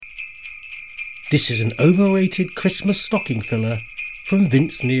This is an overrated Christmas stocking filler from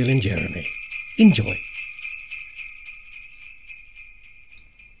Vince, Neil and Jeremy. Enjoy.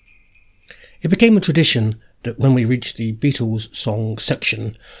 It became a tradition that when we reached the Beatles song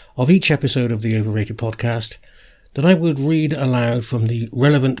section of each episode of the Overrated podcast, that I would read aloud from the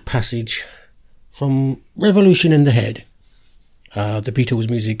relevant passage from Revolution in the Head, the Beatles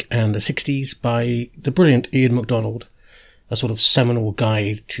music and the 60s by the brilliant Ian MacDonald, a sort of seminal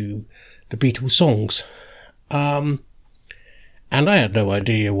guide to the Beatles songs. And I had no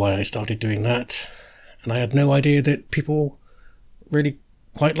idea why I started doing that. And I had no idea that people really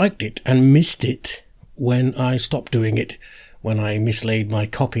quite liked it and missed it when I stopped doing it, when I mislaid my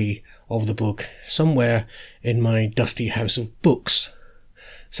copy of the book somewhere in my dusty house of books.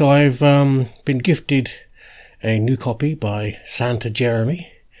 So I've been gifted a new copy by Santa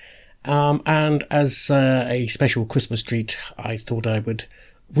Jeremy. And as a special Christmas treat, I thought I would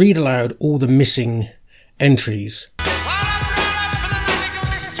read aloud all the missing entries.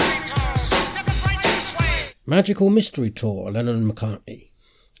 Magical Mystery Tour, Lennon and McCartney.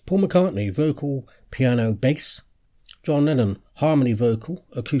 Paul McCartney, vocal, piano, bass. John Lennon, harmony vocal,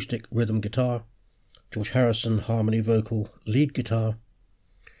 acoustic, rhythm guitar. George Harrison, harmony vocal, lead guitar.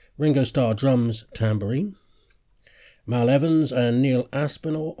 Ringo Starr, drums, tambourine. Mal Evans and Neil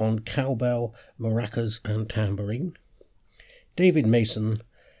Aspinall on cowbell, maracas and tambourine. David Mason,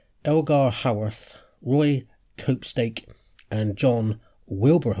 Elgar Howarth, Roy Copestake and John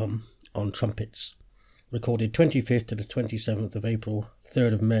Wilbraham on trumpets. Recorded 25th to the 27th of April,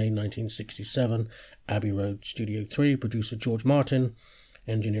 3rd of May 1967, Abbey Road, Studio 3, producer George Martin,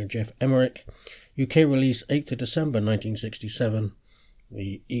 engineer Jeff Emmerich. UK release 8th of December 1967,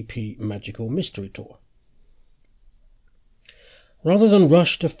 the EP Magical Mystery Tour. Rather than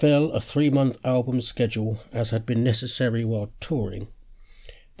rush to fill a 3-month album schedule as had been necessary while touring,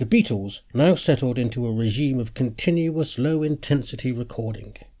 the Beatles now settled into a regime of continuous low-intensity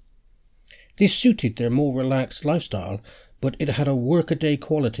recording. This suited their more relaxed lifestyle, but it had a workaday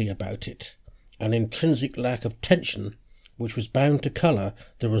quality about it, an intrinsic lack of tension which was bound to colour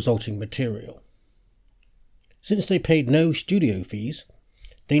the resulting material. Since they paid no studio fees,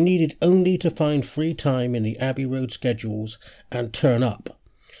 they needed only to find free time in the Abbey Road schedules and turn up,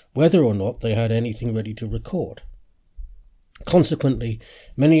 whether or not they had anything ready to record. Consequently,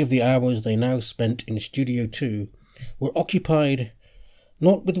 many of the hours they now spent in Studio 2 were occupied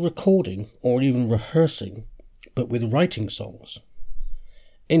not with recording or even rehearsing, but with writing songs.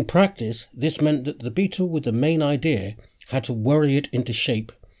 In practice, this meant that the Beatle with the main idea had to worry it into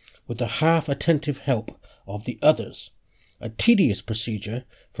shape with the half-attentive help of the others, a tedious procedure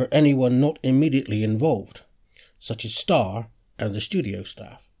for anyone not immediately involved, such as Starr and the studio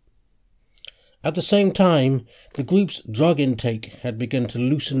staff. At the same time, the group's drug intake had begun to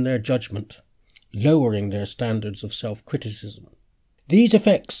loosen their judgment, lowering their standards of self-criticism. These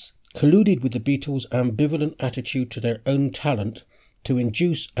effects colluded with the Beatles' ambivalent attitude to their own talent to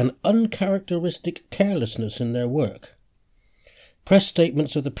induce an uncharacteristic carelessness in their work. Press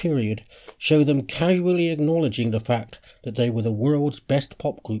statements of the period show them casually acknowledging the fact that they were the world's best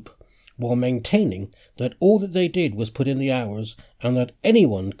pop group, while maintaining that all that they did was put in the hours and that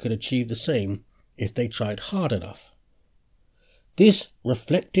anyone could achieve the same if they tried hard enough. This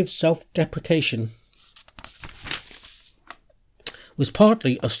reflective self-deprecation was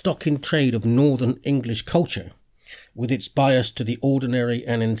partly a stock-in-trade of northern English culture, with its bias to the ordinary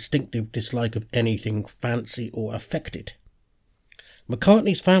and instinctive dislike of anything fancy or affected.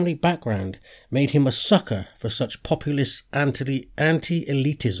 McCartney's family background made him a sucker for such populist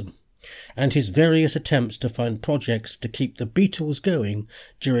anti-elitism, and his various attempts to find projects to keep the Beatles going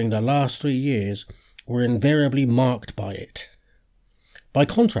during the last 3 years were invariably marked by it. By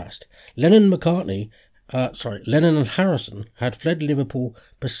contrast, Lennon and Harrison had fled Liverpool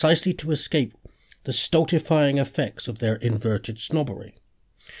precisely to escape the stultifying effects of their inverted snobbery.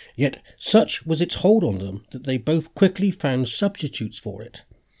 Yet such was its hold on them that they both quickly found substitutes for it.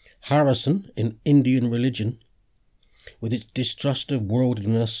 Harrison in Indian religion, with its distrust of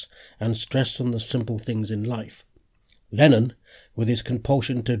worldliness and stress on the simple things in life. Lennon, with his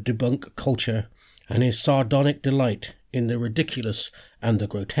compulsion to debunk culture and his sardonic delight in the ridiculous and the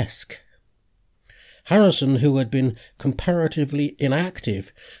grotesque. Harrison, who had been comparatively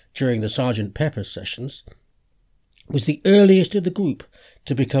inactive during the Sgt. Pepper sessions, was the earliest of the group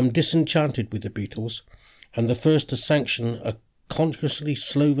to become disenchanted with the Beatles and the first to sanction a consciously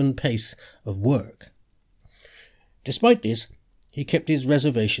sloven pace of work. Despite this, he kept his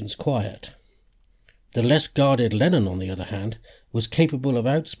reservations quiet. The less guarded Lennon, on the other hand, was capable of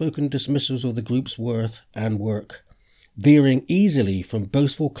outspoken dismissals of the group's worth and work, veering easily from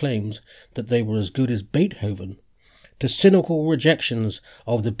boastful claims that they were as good as Beethoven to cynical rejections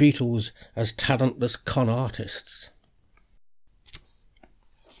of the Beatles as talentless con artists.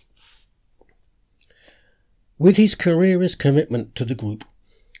 With his careerist commitment to the group,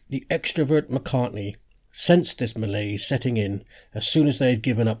 the extrovert McCartney sensed this malaise setting in as soon as they had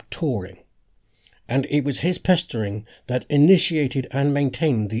given up touring, and it was his pestering that initiated and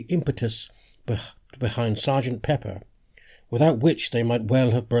maintained the impetus behind Sgt. Pepper, without which they might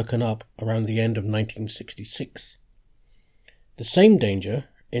well have broken up around the end of 1966. The same danger,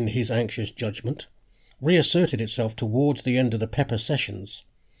 in his anxious judgment, reasserted itself towards the end of the Pepper sessions,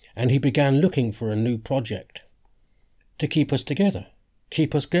 and he began looking for a new project to keep us together,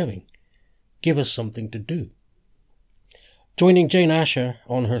 keep us going, give us something to do. Joining Jane Asher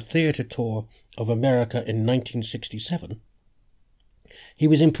on her theatre tour of America in 1967, he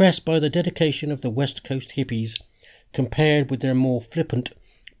was impressed by the dedication of the West Coast hippies compared with their more flippant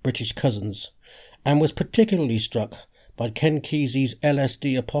British cousins, and was particularly struck by Ken Kesey's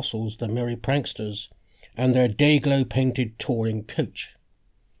LSD apostles, the Merry Pranksters, and their day-glow-painted touring coach.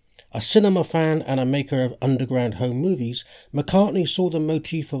 A cinema fan and a maker of underground home movies, McCartney saw the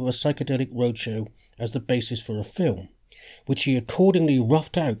motif of a psychedelic roadshow as the basis for a film, which he accordingly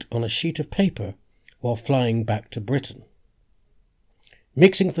roughed out on a sheet of paper while flying back to Britain.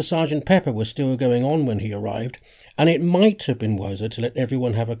 Mixing for Sgt. Pepper was still going on when he arrived, and it might have been wiser to let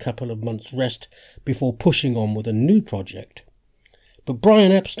everyone have a couple of months' rest before pushing on with a new project. But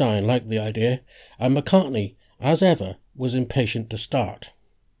Brian Epstein liked the idea, and McCartney, as ever, was impatient to start.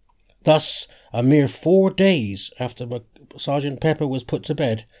 Thus, a mere 4 days after Sgt. Pepper was put to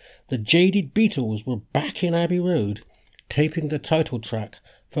bed, the jaded Beatles were back in Abbey Road, taping the title track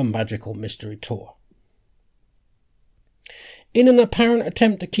for Magical Mystery Tour. In an apparent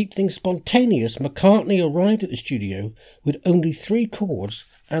attempt to keep things spontaneous, McCartney arrived at the studio with only 3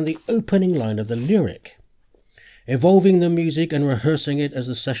 chords and the opening line of the lyric. Evolving the music and rehearsing it as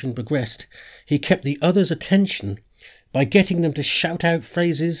the session progressed, he kept the others' attention by getting them to shout out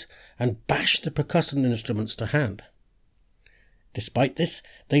phrases and bash the percussion instruments to hand. Despite this,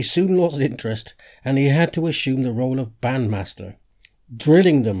 they soon lost interest, and he had to assume the role of bandmaster,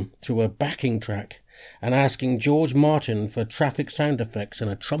 drilling them through a backing track and asking George Martin for traffic sound effects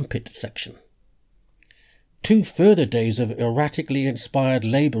and a trumpet section. 2 further days of erratically inspired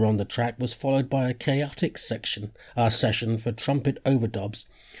labour on the track was followed by a chaotic session for trumpet overdubs,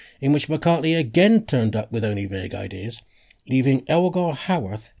 in which McCartney again turned up with only vague ideas, leaving Elgar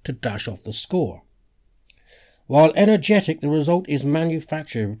Howarth to dash off the score. While energetic, the result is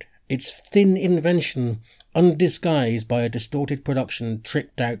manufactured, its thin invention undisguised by a distorted production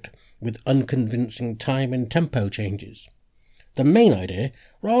tricked out with unconvincing time and tempo changes. The main idea,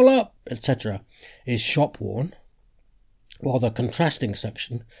 roll up, etc., is shop-worn, while the contrasting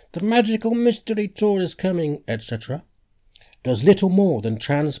section, the magical mystery tour is coming, etc., does little more than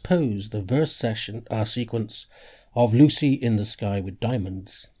transpose the verse sequence of Lucy in the Sky with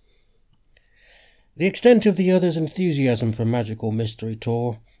Diamonds. The extent of the others' enthusiasm for Magical Mystery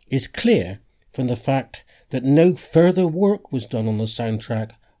Tour is clear from the fact that no further work was done on the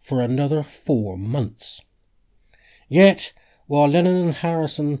soundtrack for another 4 months. Yet, while Lennon and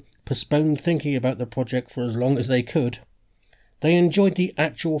Harrison postponed thinking about the project for as long as they could, they enjoyed the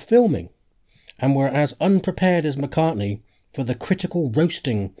actual filming and were as unprepared as McCartney for the critical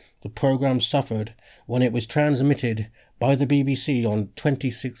roasting the programme suffered when it was transmitted by the BBC on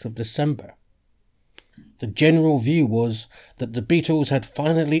 26th of December. The general view was that the Beatles had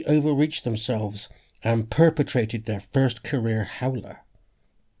finally overreached themselves and perpetrated their first career howler.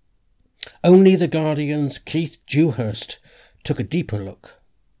 Only The Guardian's Keith Dewhurst took a deeper look.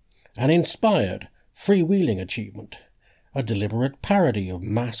 An inspired, freewheeling achievement, a deliberate parody of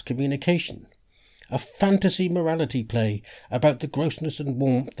mass communication, a fantasy morality play about the grossness and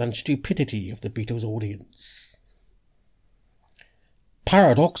warmth and stupidity of the Beatles' audience.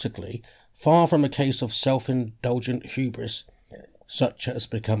 Paradoxically, far from a case of self-indulgent hubris, such as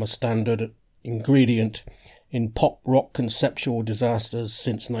become a standard ingredient in pop-rock conceptual disasters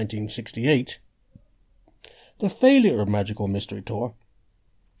since 1968, the failure of Magical Mystery Tour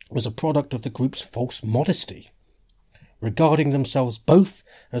was a product of the group's false modesty, regarding themselves both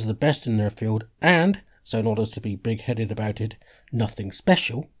as the best in their field and, so not as to be big-headed about it, nothing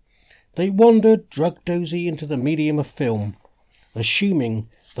special. They wandered drug-dozy into the medium of film, assuming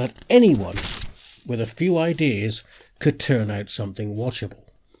that anyone with a few ideas could turn out something watchable.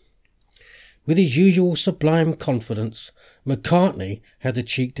 With his usual sublime confidence, McCartney had the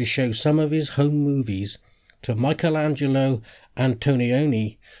cheek to show some of his home movies to Michelangelo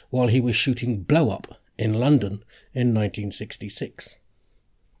Antonioni while he was shooting Blow Up in London in 1966.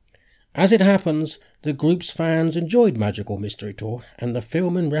 As it happens, the group's fans enjoyed Magical Mystery Tour, and the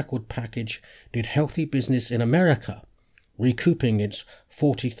film and record package did healthy business in America, recouping its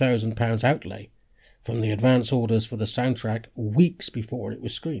 £40,000 outlay from the advance orders for the soundtrack weeks before it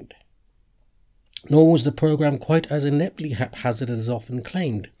was screened. Nor was the programme quite as ineptly haphazard as often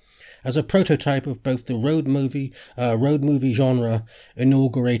claimed, as a prototype of both the road movie genre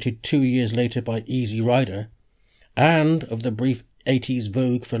inaugurated 2 years later by Easy Rider, and of the brief 80s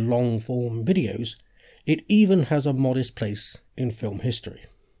vogue for long-form videos, it even has a modest place in film history.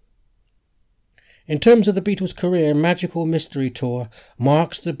 In terms of the Beatles' career, Magical Mystery Tour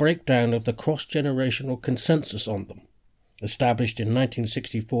marks the breakdown of the cross-generational consensus on them, established in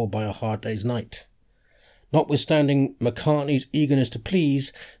 1964 by A Hard Day's Night. Notwithstanding McCartney's eagerness to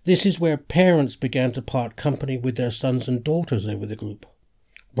please, this is where parents began to part company with their sons and daughters over the group,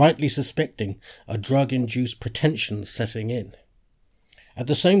 rightly suspecting a drug-induced pretension setting in. At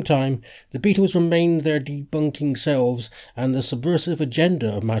the same time, the Beatles remained their debunking selves, and the subversive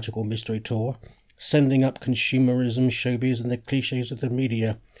agenda of Magical Mystery Tour, sending up consumerism, showbiz and the cliches of the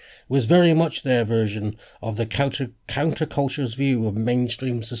media, was very much their version of the counterculture's view of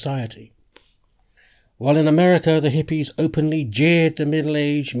mainstream society. While in America the hippies openly jeered the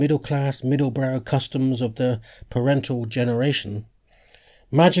middle-aged, middle-class, middle-brow customs of the parental generation,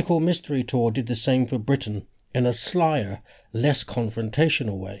 Magical Mystery Tour did the same for Britain in a slyer, less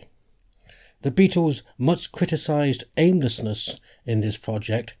confrontational way. The Beatles' much criticised aimlessness in this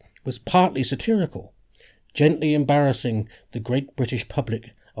project was partly satirical, gently embarrassing the great British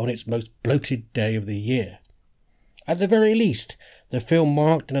public on its most bloated day of the year. At the very least, the film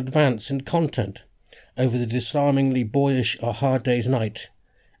marked an advance in content over the disarmingly boyish A Hard Day's Night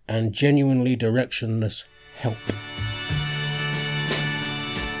and genuinely directionless Help.